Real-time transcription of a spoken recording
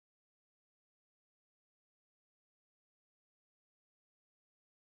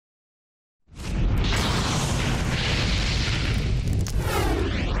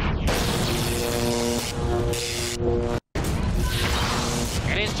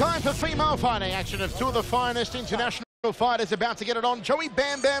Time for female fighting action of two of the finest international fighters about to get it on. Joey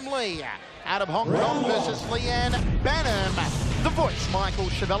Bam Bam Lee out of Hong Kong versus Leighan Banham. The voice, Michael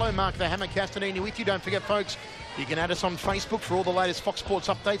Chiavello, Mark the Hammer Castanini with you. Don't forget, folks, you can add us on Facebook for all the latest Fox Sports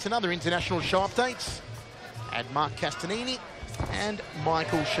updates and other international show updates. Add Mark Castanini and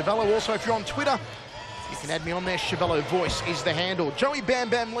Michael Chiavello. Also, if you're on Twitter, you can add me on there. Chiavello Voice is the handle. Joey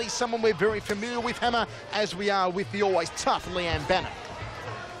Bam Bam Lee, someone we're very familiar with, Hammer, as we are with the always tough Leighan Banham.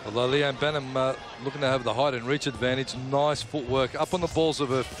 Although Leighan Banham looking to have the height and reach advantage, nice footwork up on the balls of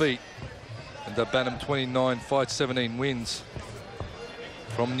her feet. And Banham 29 fights, 17 wins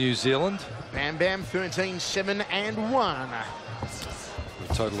from New Zealand. Bam Bam 13-7-1.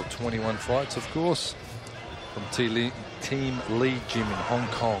 A total of 21 fights, of course, from Team Lee Gym in Hong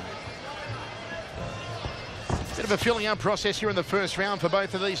Kong. Bit of a filling up process here in the first round for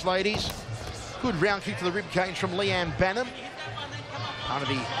both of these ladies. Good round kick to the ribcage from Leighan Banham. Part of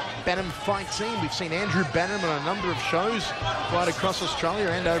the Banham fight team. We've seen Andrew Banham on a number of shows right across Australia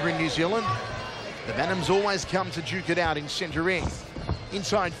and over in New Zealand. The Banhams always come to duke it out in centre ring.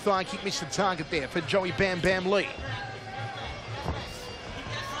 Inside thigh kick missed the target there for Joey Bam Bam Lee.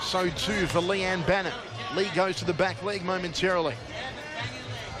 So too for Leighan Banham. Lee goes to the back leg momentarily.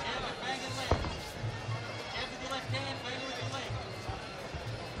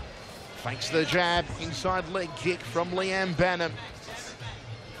 Fakes the jab, inside leg kick from Leighan Banham.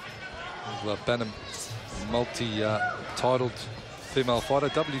 Banham, multi-titled female fighter,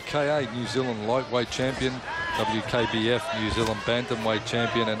 WKA New Zealand lightweight champion, WKBF New Zealand bantamweight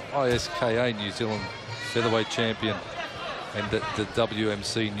champion, and ISKA New Zealand featherweight champion, and the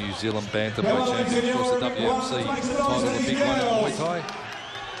WMC New Zealand bantamweight champion. Of course, the WMC title, the big one in Muaythai,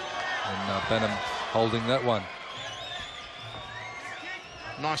 and Banham holding that one.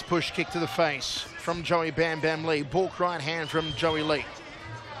 Nice push kick to the face from Joey Bam Bam Lee. Balk right hand from Joey Lee.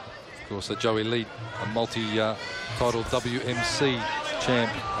 Of course, Joey Lee, a multi-titled WMC champ,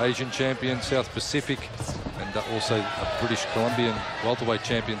 Asian champion, South Pacific, and also a British Columbian welterweight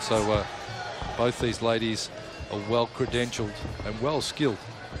champion. So both these ladies are well credentialed and well skilled.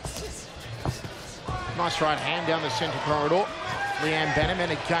 Nice right hand down the centre corridor. Leighan Banham,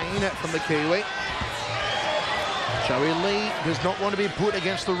 and again from the Kiwi. Joey Lee does not want to be put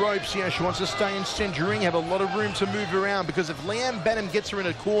against the ropes here. She wants to stay in centre ring, have a lot of room to move around, because if Leighan Banham gets her in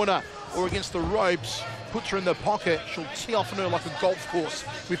a corner or against the ropes, puts her in the pocket, she'll tee off on her like a golf course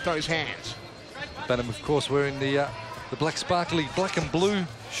with those hands. Banham, of course, wearing the black sparkly black and blue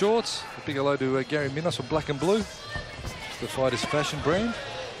shorts. A big hello to Gary Minos from Black and Blue, the fighter's fashion brand.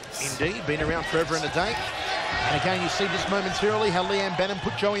 Indeed, been around forever and a day. And again, you see just momentarily how Leighan Banham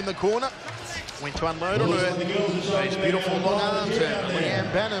put Joey in the corner. Went to unload on her. Those beautiful long arms, and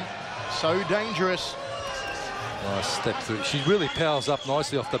Leighan Banham, so dangerous. Nice step through. She really powers up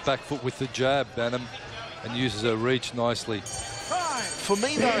nicely off the back foot with the jab, Banham, and uses her reach nicely. For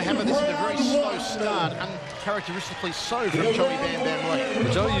me, though, Hammer, this is a very slow start, uncharacteristically so from Joey Bam Bam Lee.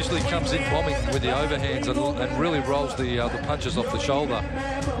 But Joey usually comes in bombing with the overhands and really rolls the punches off the shoulder.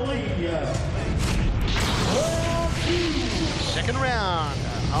 Second round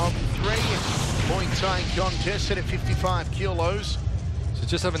of 3 Muaythai contest set at 55 kilos. So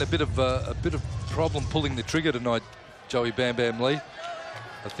just having a bit of problem pulling the trigger tonight, Joey Bam Bam Lee.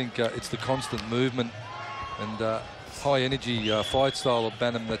 I think it's the constant movement and high energy fight style of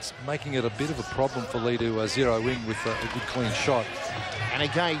Banham that's making it a bit of a problem for Lee to zero in with a good clean shot. And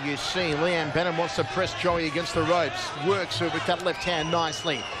again, you see Leighan Banham wants to press Joey against the ropes. Works her with that left hand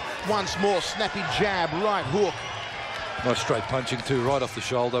nicely. Once more, snappy jab, right hook. Nice straight punching too, right off the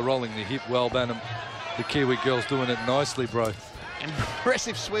shoulder, rolling the hip well, Banham. The Kiwi girl's doing it nicely, bro.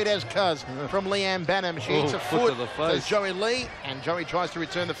 Impressive sweet as cuz from Leighan Banham. She hits a foot to the face. to Joey Lee, and Joey tries to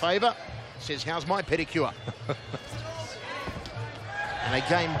return the favour. Says, how's my pedicure? And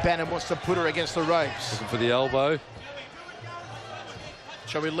again, Banham wants to put her against the ropes. Looking for the elbow.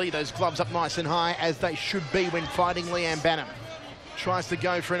 Joey Lee, those gloves up nice and high, as they should be when fighting Leighan Banham. Tries to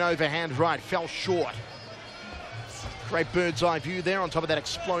go for an overhand right, fell short. Great bird's eye view there on top of that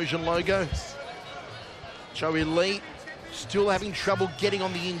Xplosion logo. Joey Lee still having trouble getting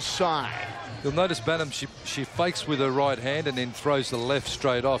on the inside. You'll notice Banham, she fakes with her right hand and then throws the left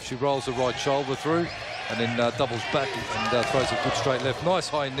straight off. She rolls the right shoulder through and then doubles back and throws a good straight left. Nice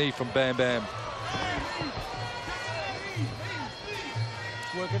high knee from Bam Bam.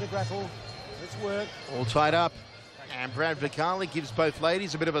 Let's work at a grapple. Let's work. All tied up. And Brad Vicali gives both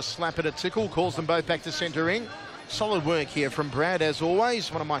ladies a bit of a slap and a tickle, calls them both back to centre ring. Solid work here from Brad, as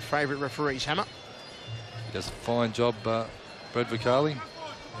always. One of my favourite referees, Hammer. He does a fine job, Brad Vicali,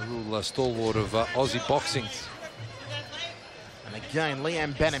 a real stalwart of Aussie boxing. And again.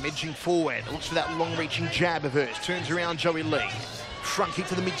 Leighan Banham edging forward. Looks for that long-reaching jab of hers. Turns around Joey Lee. Front kick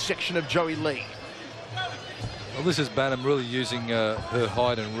to the midsection of Joey Lee. Well, this is Banham really using her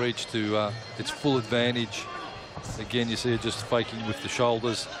height and reach to its full advantage. Again, you see her just faking with the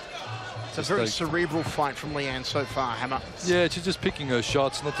shoulders. It's a very cerebral fight from Leighan so far, Hammer. Yeah, she's just picking her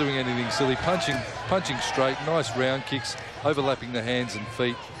shots, not doing anything silly. Punching straight, nice round kicks, overlapping the hands and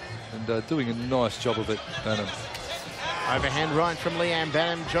feet, and doing a nice job of it, Banham. Overhand right from Leighan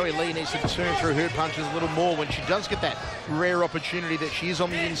Banham. Joey Lee needs to turn through her punches a little more when she does get that rare opportunity that she is on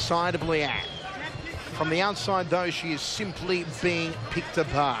the inside of Leighan. From the outside, though, she is simply being picked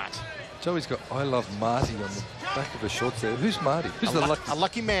apart. Joey's got "I love Marty" on the back of her shorts there. Who's Marty? Who's a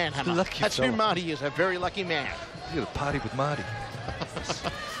lucky man, Hammer. That's who Marty is, a very lucky man. You got a party with Marty.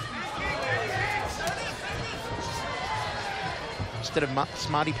 Instead of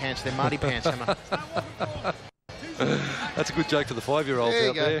Smarty Pants, they're Marty Pants, Hammer. That's a good joke to the 5-year-olds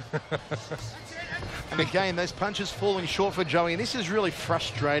out there. And again, those punches falling short for Joey, and this is really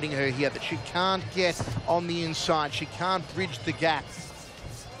frustrating her here, that she can't get on the inside. She can't bridge the gap.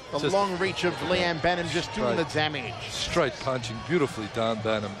 The long reach of Leighan Banham just doing the damage. Straight punching, beautifully done,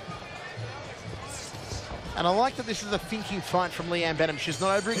 Banham. And I like that this is a thinking fight from Leighan Banham. She's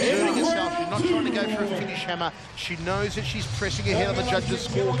not overexerting herself. She's not trying to go for a finish, Hammer. She knows that she's pressing ahead on the judges'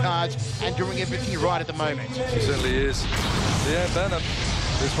 scorecards and doing everything right at the moment. She certainly is. Leighan Banham.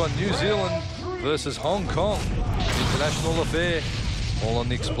 This one, New Zealand versus Hong Kong. International affair. All on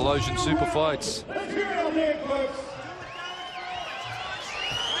the Xplosion Super Fights.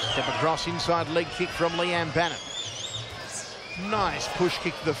 Step across, inside leg kick from Leighan Banham. Nice push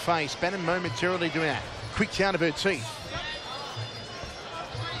kick to the face. Banham momentarily doing that quick down of her teeth.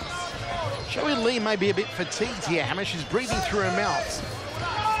 Joey Lee may be a bit fatigued here, Hammer. She's breathing through her mouth.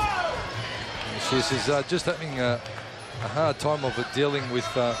 She's just having a hard time of it dealing with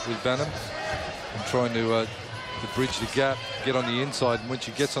Banham and trying to bridge the gap, get on the inside. And when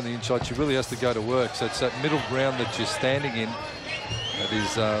she gets on the inside, she really has to go to work. So it's that middle ground that she's standing in that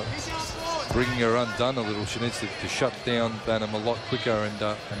is bringing her undone a little. She needs to shut down Banham a lot quicker and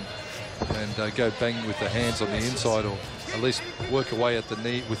go bang with the hands on the inside, or at least work away at the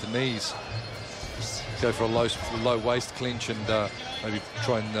knee with the knees. Go for a low waist clinch and maybe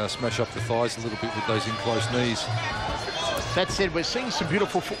try and smash up the thighs a little bit with those in-close knees. That said, we're seeing some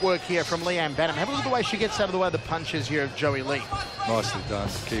beautiful footwork here from Leighan Banham. Have a look at the way she gets out of the way of the punches here of Joey Lee. Nicely done,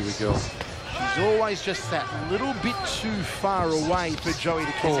 Kiwi girl. She's always just that little bit too far away for Joey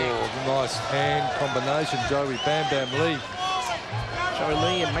to connect. Oh, nice hand combination, Joey Bam Bam Lee. Joey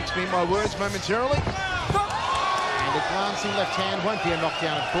Lee, it makes me eat my words momentarily. And a glancing left hand won't be a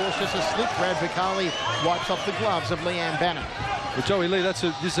knockdown, of course. Just a slip. Brad Vicali wipes off the gloves of Leighan Banham. Well, Joey Lee, this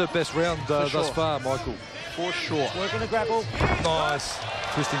is her best round thus far, Michael. For sure. Working the grapple. Nice.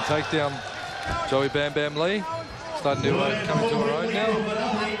 Twisting takedown. Joey Bam Bam Lee. Starting to come into her own now.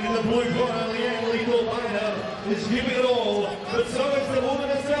 In the blue corner, Leighan is giving it all, but so is the woman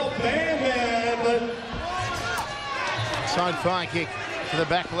herself, Bam Bam. Side fire kick to the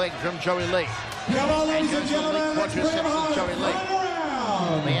back leg from Joey Lee. Come on, ladies and gentlemen, quadriceps Joey Lee.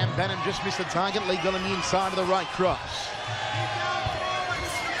 Leighan Banham just missed the target. Lee got on the inside of the right cross.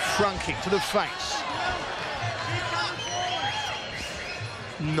 Front kick to the face.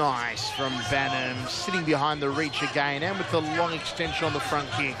 Nice from Banham, sitting behind the reach again, and with the long extension on the front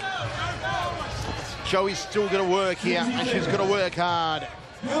kick. Joey's still going to work here, and she's going to work hard.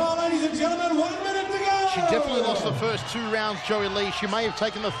 Come on, ladies and gentlemen, 1 minute to go. She definitely lost the first 2 rounds, Joey Lee. She may have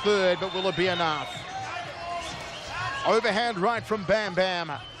taken the third, but will it be enough? Overhand right from Bam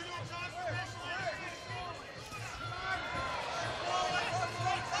Bam.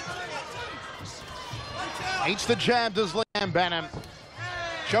 Eats the jab, does Leighan Banham.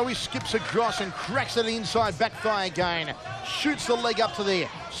 Joey skips across and cracks it inside back thigh again. Shoots the leg up to the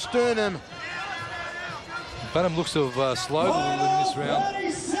sternum. Banham looks to have slowed a little in this round.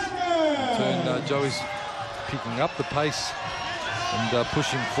 Joey's picking up the pace and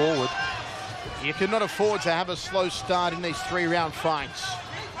pushing forward. You cannot afford to have a slow start in these 3-round fights.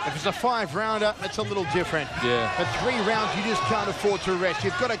 If it's a 5-rounder, it's a little different. Yeah. But 3 rounds, you just can't afford to rest.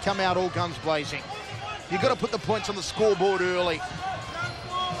 You've got to come out all guns blazing. You've got to put the points on the scoreboard early.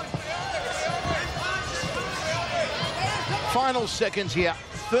 Final seconds here,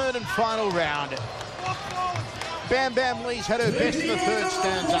 3rd and final round. Bam Bam Lee's had her best in the 3rd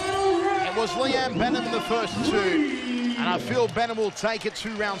stanza. It was Leighan Banham in the first 2. And I feel Banham will take it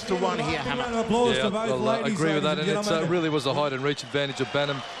 2 rounds to 1 here, Hammer. Yeah, I agree with that. And it really was a height and reach advantage of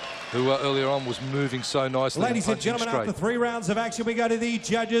Banham, who earlier on was moving so nicely. Ladies and gentlemen, after 3 rounds of action, we go to the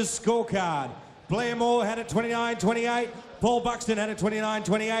judges' scorecard. Blair Moore had it 29-28. Paul Buxton had it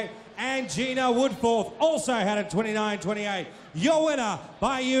 29-28. And Gina Woodforth also had it 29-28. Your winner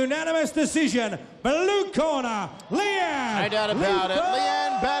by unanimous decision, blue corner, Leighan. No doubt about it.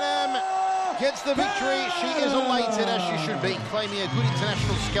 Leighan Banham gets the victory. She is elated, as she should be, claiming a good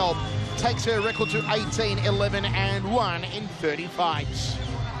international scalp. Takes her record to 18-11-1 in 30 fights.